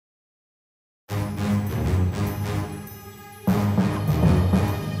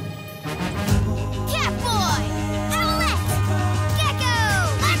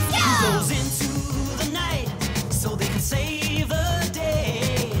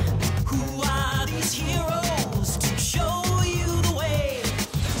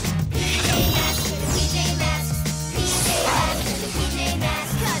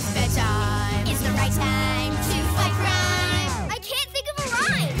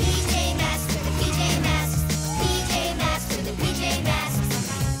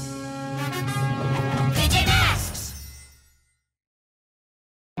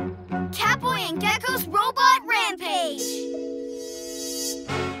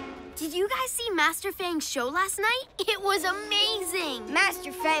Did you guys see Master Fang's show last night? It was amazing!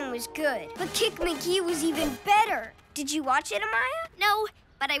 Master Fang was good, but Kick McGee was even better. Did you watch it, Amaya? No,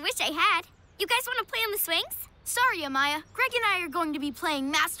 but I wish I had. You guys want to play on the swings? Sorry, Amaya. Greg and I are going to be playing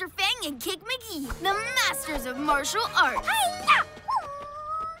Master Fang and Kick McGee, the masters of martial arts. Hi-ya!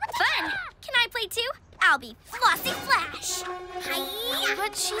 Fun! Can I play too? I'll be Flossie Flash. Hi-ya!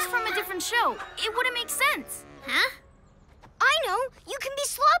 But she's from a different show. It wouldn't make sense. Huh? I know. You can be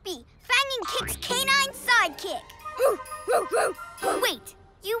Sloppy, Fang and Kick's canine sidekick. Wait,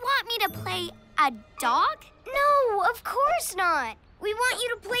 you want me to play a dog? No, of course not. We want you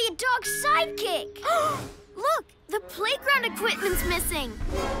to play a dog sidekick. Look, the playground equipment's missing.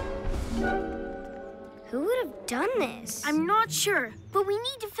 Who would have done this? I'm not sure, but we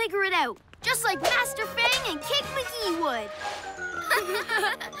need to figure it out. Just like Master Fang and Kick McGee would.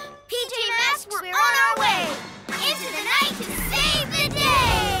 PJ Masks, we're on our way! Into the night to save the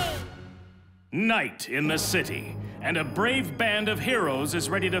day! Night in the city, and a brave band of heroes is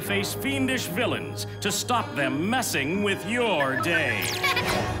ready to face fiendish villains to stop them messing with your day.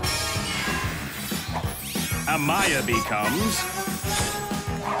 Amaya becomes...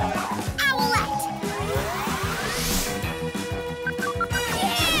 Owlette!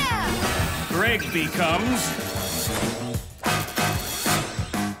 Yeah! Greg becomes...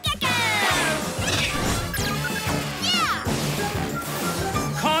 Gekko! Yeah!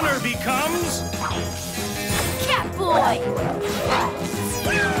 Connor becomes... Catboy!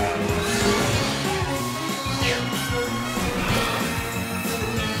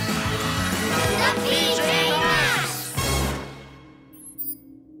 The PJ Masks!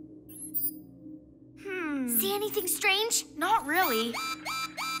 See anything strange? Not really.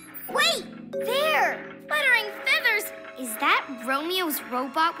 Wait! There! Fluttering feathers! Is that Romeo's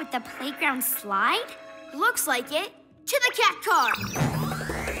robot with the playground slide? Looks like it. To the cat car!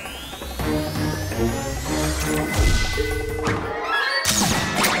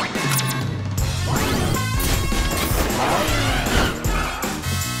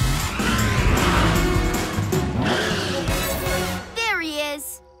 There he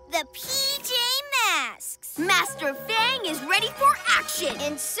is. The PJ Masks! Master Fang is ready for action.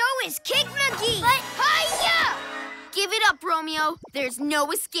 And so is Kick McGee. But hi-ya! Give it up, Romeo. There's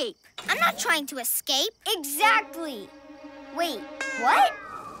no escape. I'm not trying to escape. Exactly. Wait, what?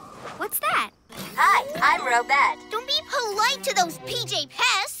 What's that? Hi, I'm Robette, Don't be polite to those PJ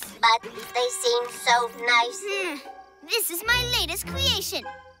pests. but they seem so nice. This is my latest creation.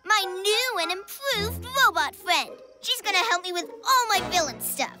 My new and improved robot friend. She's gonna help me with all my villain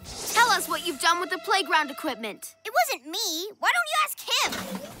stuff. Tell us what you've done with the playground equipment. It wasn't me. Why don't you ask him?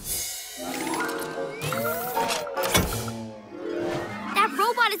 That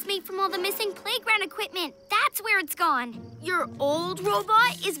robot is made from all the missing playground equipment. That's where it's gone. Your old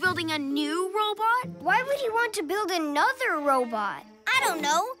robot is building a new robot? Why would he want to build another robot? I don't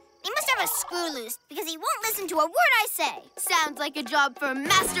know. He must have a screw loose because he won't listen to a word I say. Sounds like a job for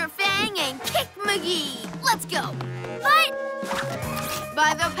Master Fang and Kick McGee. Let's go. But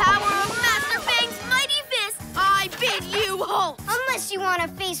By the power of Master Fang's mighty fist, I bid you halt. Unless you want to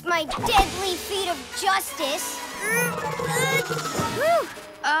face my deadly feet of justice.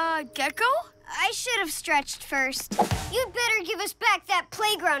 Gekko? I should have stretched first. You'd better give us back that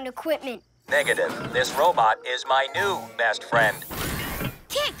playground equipment. Negative. This robot is my new best friend.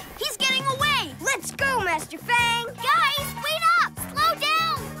 Kick, he's getting away. Let's go, Master Fang. guys, wait up! Slow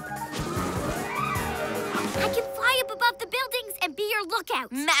down! I can fly up above the buildings and be your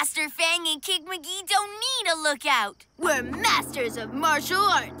lookout. Master Fang and Kick McGee don't need a lookout. We're masters of martial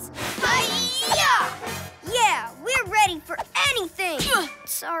arts. Hi-ya! Yeah, we're ready for anything.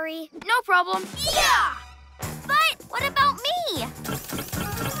 Sorry. No problem. Yeah! But what about me?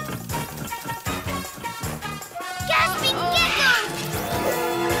 Gasping Gekko!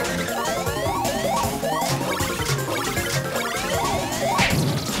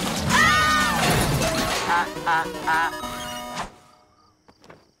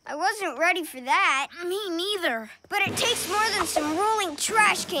 I wasn't ready for that. Me neither. But it takes more than some rolling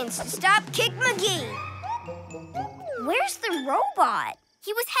trash cans to stop Kick McGee. Where's the robot?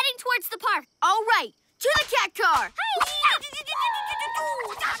 He was heading towards the park. All right, to the cat car.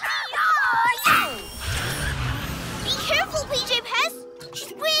 Be careful, PJ Pest.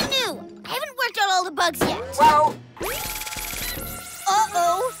 She's brand new. I haven't worked out all the bugs yet. Whoa!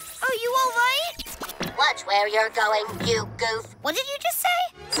 Uh-oh. Are you all right? Watch where you're going, you goof. What did you just say?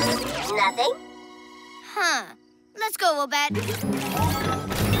 Nothing? Huh. Let's go, Owlette.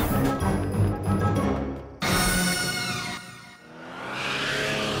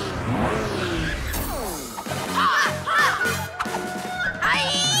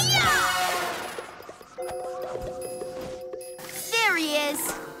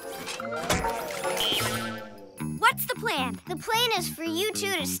 plan? The plan is for you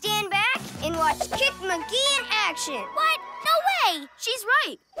two to stand back and watch Kick McGee in action. What? No way! She's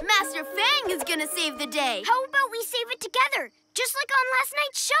right. Master Fang is gonna save the day. How about we save it together, just like on last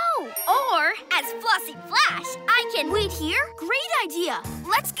night's show? Or, as Flossie Flash, I can... Wait here? Great idea.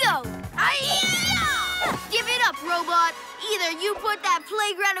 Let's go. Hi-ya! Give it up, robot. Either you put that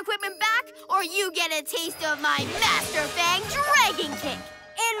playground equipment back, or you get a taste of my Master Fang Dragon Kick.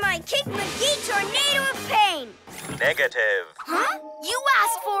 And my Kick McGee Tornado of Pain. Negative. Huh? You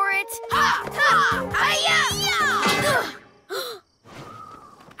asked for it. Ha! Ha! Hi-ya!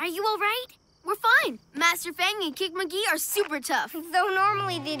 Are you all right? We're fine. Master Fang and Kick McGee are super tough. Though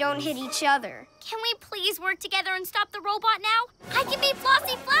normally they don't hit each other. Can we please work together and stop the robot now? I can be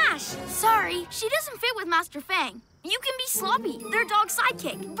Flossie Flash. Sorry, she doesn't fit with Master Fang. You can be Sloppy, their dog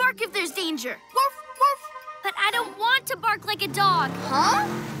sidekick. Bark if there's danger. Woof, woof. But I don't want to bark like a dog. Huh?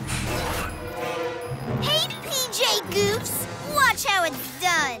 Hey, PJ Goofs! Watch how it's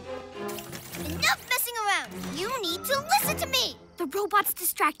done. Enough messing around. You need to listen to me. The robot's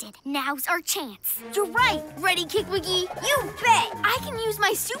distracted. Now's our chance. You're right. Ready, Kick McGee? You bet! I can use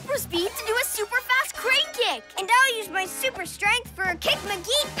my super speed to do a super fast crane kick. And I'll use my super strength for a Kick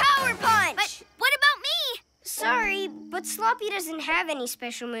McGee Power Punch! But what about me? Sorry, but Sloppy doesn't have any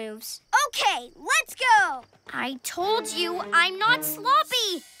special moves. Okay, let's go! I told you I'm not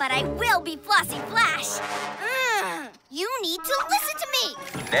sloppy, but I will be Flossie Flash. You need to listen to me.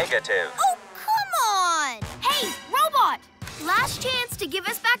 Negative. Oh, come on! Hey, robot! Last chance to give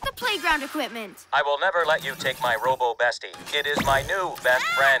us back the playground equipment. I will never let you take my Robo Bestie. It is my new best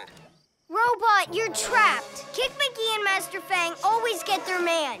friend. Robot, you're trapped. Kick McGee and Master Fang always get their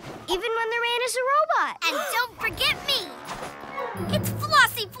man, even when their man is a robot. And don't forget me. It's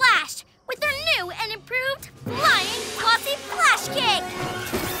Flossie Flash with their new and improved Flying Flossie Flash Kick.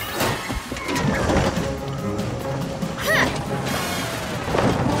 Huh.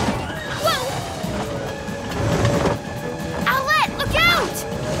 Whoa! Owlette, look out!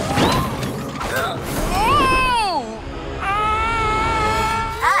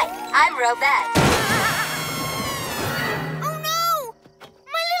 Hi, I'm Robette. Oh no!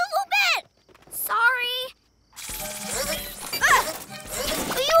 My little Owlette! Sorry.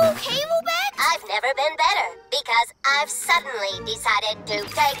 Are you okay, Owlette? I've never been better because I've suddenly decided to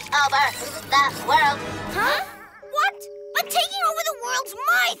take over the world. Huh? What? But taking over the world's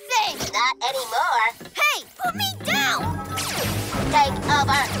my thing! Not anymore. Hey, put me down! Take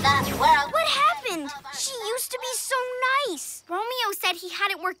over the world. What happened? She used to be so nice. Romeo said he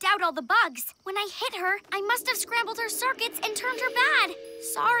hadn't worked out all the bugs. When I hit her, I must have scrambled her circuits and turned her bad.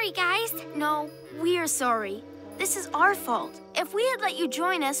 Sorry, guys. No, we're sorry. This is our fault. If we had let you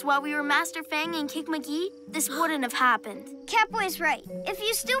join us while we were Master Fang and Kick McGee, this wouldn't have happened. Catboy's right. If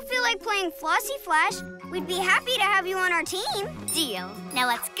you still feel like playing Flossie Flash, we'd be happy to have you on our team. Deal. Now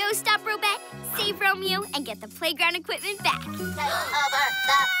let's go stop Robette, save Romeo, and get the playground equipment back. Take over the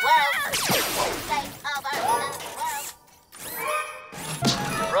world. Take over the world.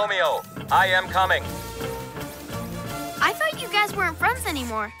 Romeo, I am coming. I thought you guys weren't friends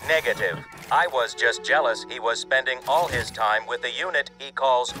anymore. Negative. I was just jealous he was spending all his time with the unit he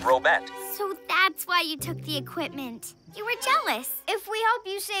calls Robette. So that's why you took the equipment. You were jealous. If we help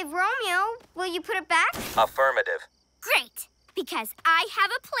you save Romeo, will you put it back? Affirmative. Great, because I have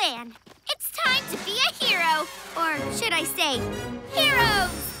a plan. It's time to be a hero. Or should I say,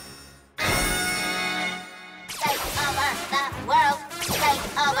 heroes. Take over the world. Take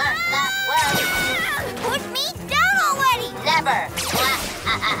over the world. Put me down already. Never.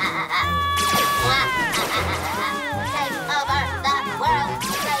 Take over the world.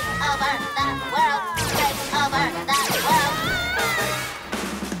 Take over the world. Take over the world.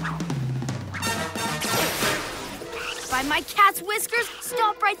 By my cat's whiskers,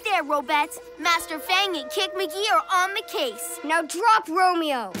 stop right there, Robette. Master Fang and Kick McGee are on the case. Now drop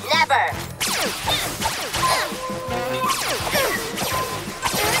Romeo. Never.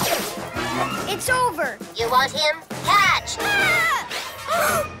 It's over. You want him? Catch!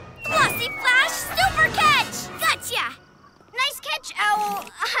 Flossie Flash Super Catch! Gotcha! Nice catch, Owl.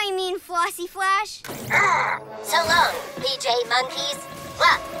 I mean Flossie Flash. So long, PJ monkeys.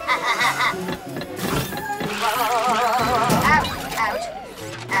 Ouch, ouch,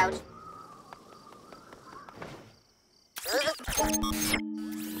 ouch.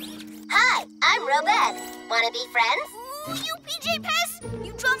 Hi, I'm Robette. Wanna be friends? Ooh, you PJ Pest!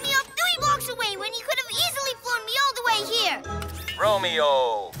 You dropped me off 3 blocks away when you could have easily flown me all the way here!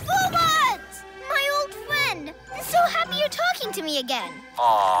 Romeo! Robot! My old friend! I'm so happy you're talking to me again.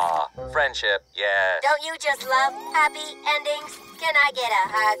 Aw, friendship, yes. Don't you just love happy endings? Can I get a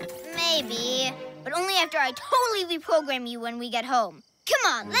hug? Maybe. but only after I totally reprogram you when we get home.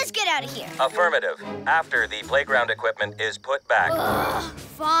 Come on, let's get out of here. Affirmative. After the playground equipment is put back. Ugh,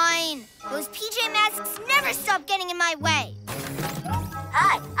 fine. Those PJ Masks never stop getting in my way.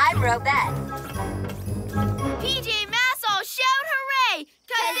 Hi, I'm Robette. PJ Masks all shout hooray!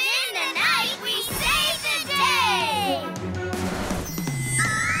 'Cause in the night we save the day!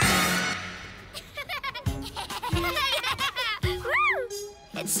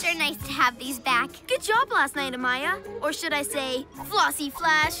 It's sure nice to have these back. Good job last night, Amaya. Or should I say, Flossy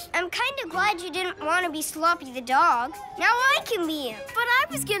Flash. I'm kind of glad you didn't want to be Sloppy the dog. Now I can be him. But I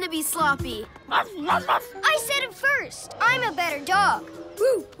was gonna be Sloppy. I said it first. I'm a better dog.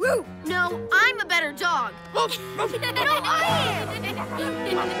 Woo, woo. No, I'm a better dog. No, I am.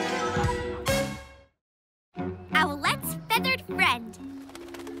 Owlette's feathered friend.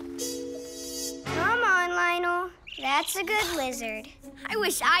 Come on, Lionel. That's a good lizard. I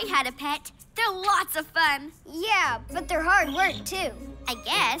wish I had a pet. They're lots of fun. Yeah, but they're hard work, too. I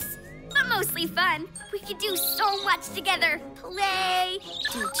guess, but mostly fun. We could do so much together. Play,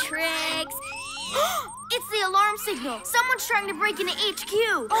 do tricks. It's the alarm signal. Someone's trying to break into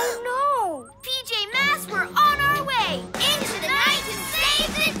HQ. Oh, no. PJ Masks, we're on our way. Into the night to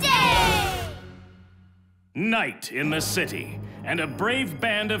save the day. Night in the city, and a brave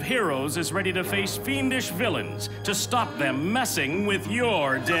band of heroes is ready to face fiendish villains to stop them messing with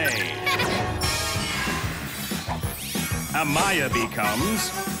your day. Amaya becomes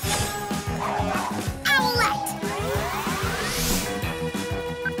Owlette.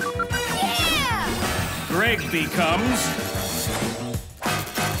 Yeah! Greg becomes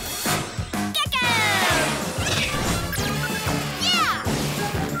Gekko. Yeah.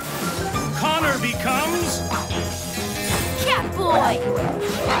 Connor becomes Catboy.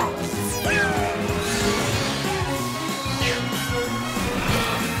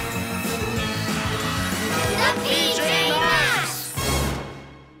 The PJ Masks.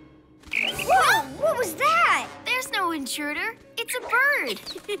 Whoa, what was that? There's no intruder. It's a bird.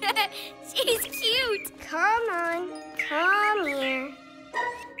 She's cute. Come on, come here.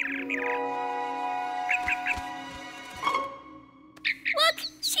 Look,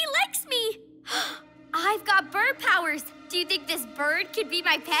 she likes me. I've got bird powers. Do you think this bird could be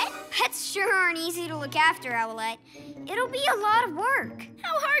my pet? Pets sure aren't easy to look after, Owlette. It'll be a lot of work.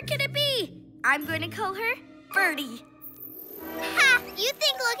 How hard can it be? I'm going to call her Birdie. Ha! You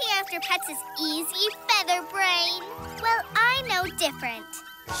think looking after pets is easy, Feather Brain? Well, I know different.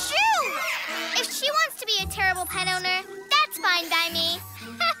 Shoo! If she wants to be a terrible pet owner, that's fine by me.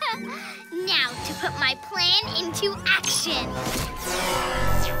 Now to put my plan into action.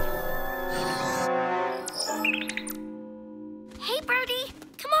 Hey, Birdie.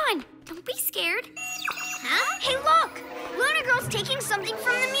 Come on. Don't be scared. Huh? Hey, look! Luna Girl's taking something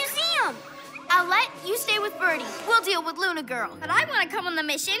from the museum. Owlette, you stay with Birdie. We'll deal with Luna Girl. But I want to come on the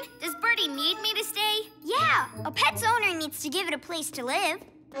mission. Does Birdie need me to stay? Yeah, a pet's owner needs to give it a place to live.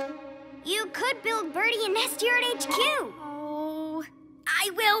 You could build Birdie a nest here at HQ. Oh, I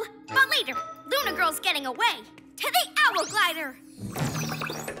will. But later. Luna Girl's getting away. To the Owl Glider.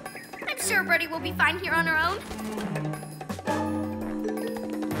 I'm sure Birdie will be fine here on her own.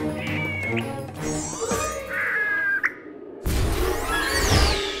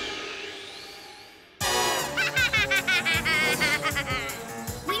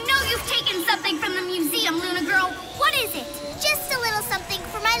 We know you've taken something from the museum, Luna Girl. What is it? Just a little something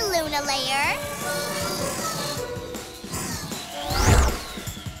for my Luna layer.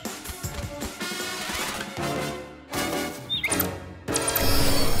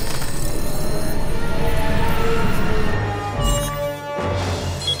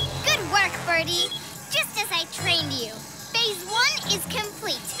 Good work, Birdie. Just as I trained you. Phase 1 is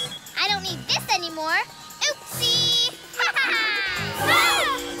complete. I don't need this anymore. Oopsie!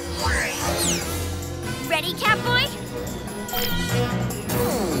 Ready, Catboy?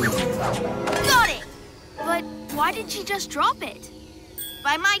 Got it! But why did she just drop it?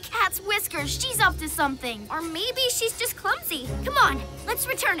 By my cat's whiskers, she's up to something. Or maybe she's just clumsy. Come on, let's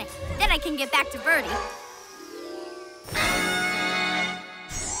return it. Then I can get back to Birdie.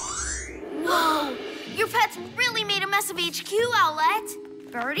 Whoa! Your pet's really made a mess of HQ,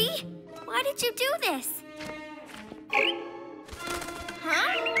 Owlette. Birdie? Why did you do this?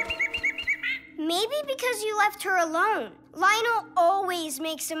 Huh? Maybe because you left her alone. Lionel always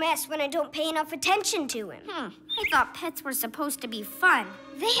makes a mess when I don't pay enough attention to him. I thought pets were supposed to be fun.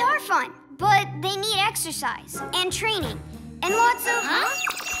 They are fun, but they need exercise and training and lots of...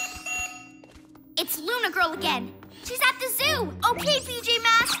 It's Luna Girl again. She's at the zoo. Okay, PJ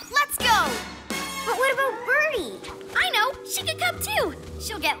Masks, let's go! But what about Birdie? I know, she could come too.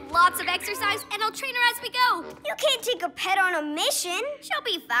 She'll get lots of exercise, and I'll train her as we go. You can't take a pet on a mission. She'll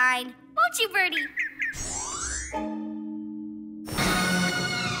be fine. Won't you, Birdie?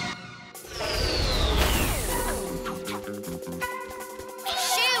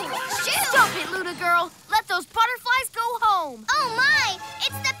 Stop it, Luna girl. Let those butterflies go home. Oh my!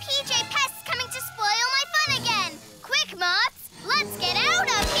 It's the PJ pests coming to spoil my fun again. Quick, moths, let's get out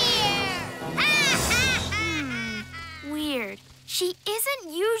of here. Weird. She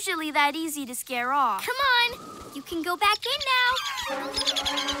isn't usually that easy to scare off. Come on. You can go back in now.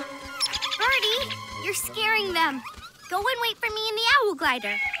 Birdie, you're scaring them. Go and wait for me in the owl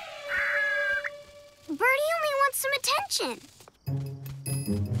glider. Birdie only wants some attention.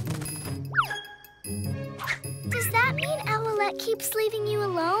 Does that mean Owlette keeps leaving you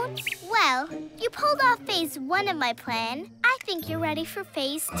alone? Well, you pulled off phase 1 of my plan. I think you're ready for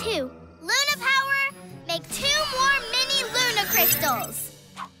phase 2. Luna power, make 2 more mini Luna crystals.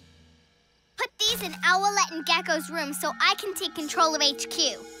 Put these in Owlette and Gekko's room so I can take control of HQ.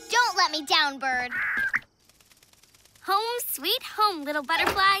 Don't let me down, Bird. Home sweet home, little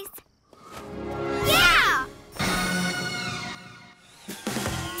butterflies. Yeah!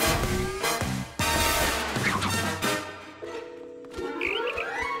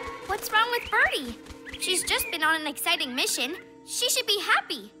 What's wrong with Birdie? She's just been on an exciting mission. She should be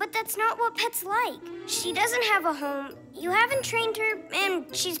happy. But that's not what pets like. She doesn't have a home. You haven't trained her, and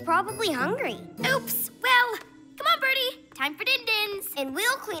she's probably hungry. Oops. Well, come on, Birdie. Time for din-dins. And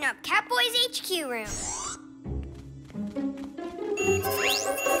we'll clean up Catboy's HQ room.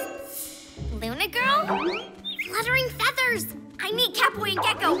 Luna girl? Fluttering feathers. I need Catboy and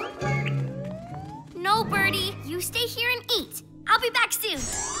Gekko. No, Birdie. You stay here and eat. I'll be back soon.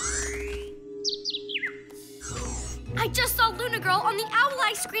 I just saw Luna Girl on the Owl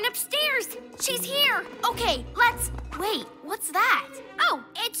Eye screen upstairs. She's here. Okay, let's... Wait, what's that? Oh,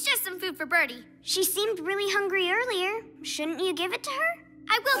 it's just some food for Birdie. She seemed really hungry earlier. Shouldn't you give it to her?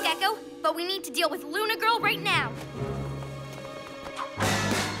 I will, Gekko, but we need to deal with Luna Girl right now.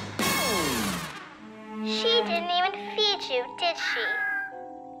 She didn't even feed you, did she?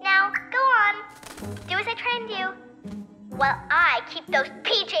 Now, go on. Do as I trained you. While I keep those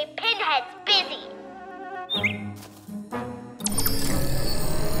PJ Pinheads busy.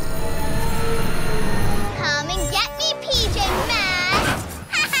 Come and get me, PJ Masks!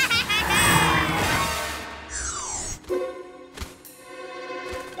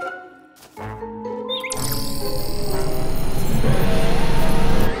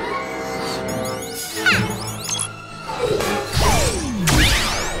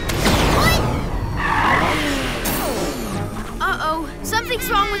 Uh-oh, something's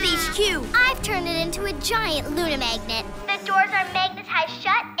wrong with HQ. I've turned it into a giant Luna magnet. The doors are magnetized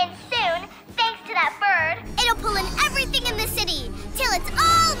shut, and soon, thanks to that bird, it'll pull in everything in the city till it's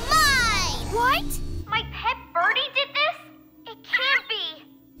all mine! What? My pet birdie did this? It can't be.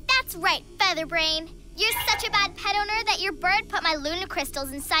 That's right, Featherbrain. You're such a bad pet owner that your bird put my Luna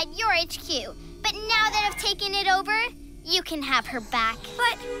crystals inside your HQ. But now that I've taken it over, you can have her back.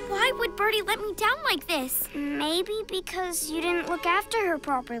 But why would Birdie let me down like this? Maybe because you didn't look after her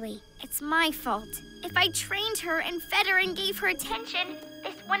properly. It's my fault. If I trained her and fed her and gave her attention,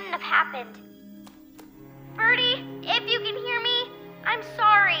 this wouldn't have happened. Birdie, if you can hear me, I'm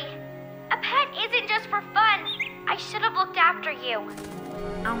sorry. A pet isn't just for fun. I should have looked after you.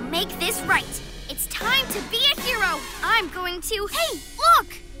 I'll make this right. It's time to be a hero. I'm going to... Hey, look!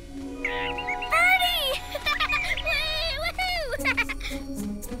 Birdie!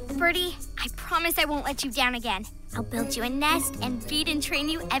 Woohoo! Birdie, I promise I won't let you down again. I'll build you a nest and feed and train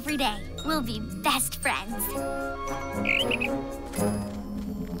you every day. We'll be best friends.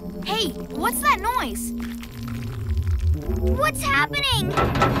 Hey, what's that noise? What's happening?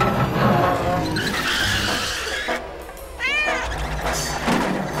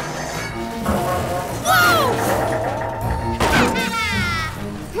 Whoa!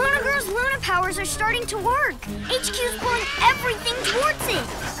 Luna Girl's Luna powers are starting to work. HQ's pulling everything towards it.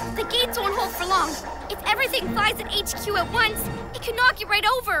 The gates won't hold for long. If everything flies at HQ at once, it could knock you right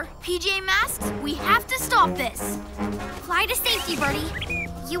over. PJ Masks, we have to stop this. Fly to safety, Birdie.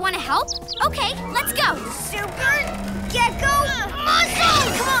 You want to help? Okay, let's go. Super Gekko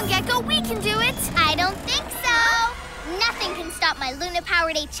Muscle! Come on, Gekko, we can do it. I don't think so. Nothing can stop my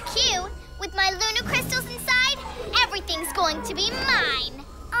Luna-powered HQ. With my Luna crystals inside, everything's going to be mine.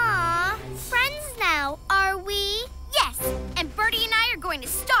 Aw, friends now, are we? Yes, and Birdie and I are going to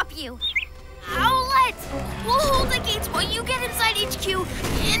stop you. Owlette! We'll hold the gates while you get inside HQ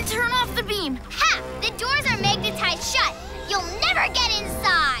and turn off the beam. Ha! The doors are magnetized shut. You'll never get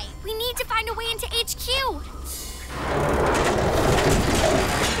inside. We need to find a way into HQ.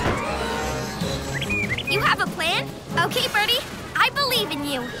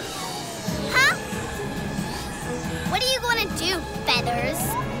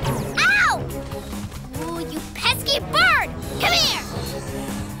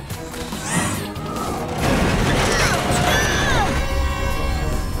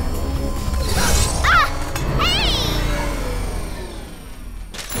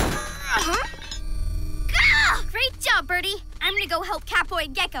 go help Catboy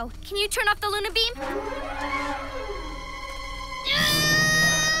and Gekko. Can you turn off the Luna beam?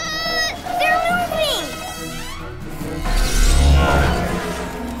 They're moving!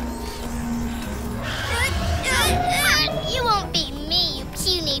 You won't beat me, you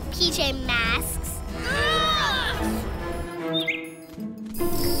puny PJ Masks.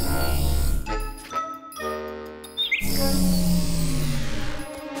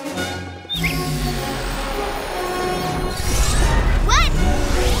 What?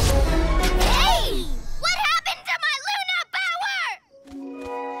 Hey! What happened to my Luna power?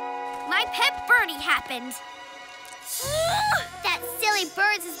 My pet birdie happened. That silly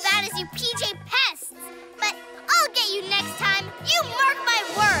bird's as bad as you PJ Pests. But I'll get you next time. You mark my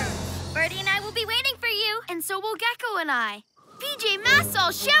word. Birdie and I will be waiting for you. And so will Gekko and I. PJ Masks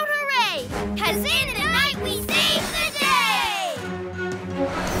all shout hooray! 'Cause in the night we save the day!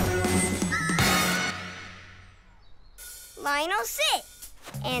 Lionel, sit.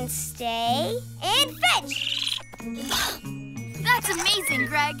 And stay. And fetch. That's amazing,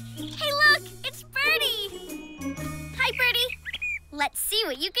 Greg. Hey, look! It's Birdie! Hi, Birdie. Let's see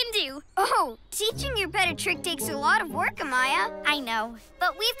what you can do. Oh, teaching your pet a trick takes a lot of work, Amaya. I know,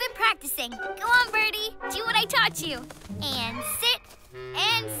 but we've been practicing. Go on, Birdie. Do what I taught you. And sit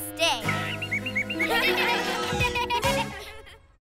and stay.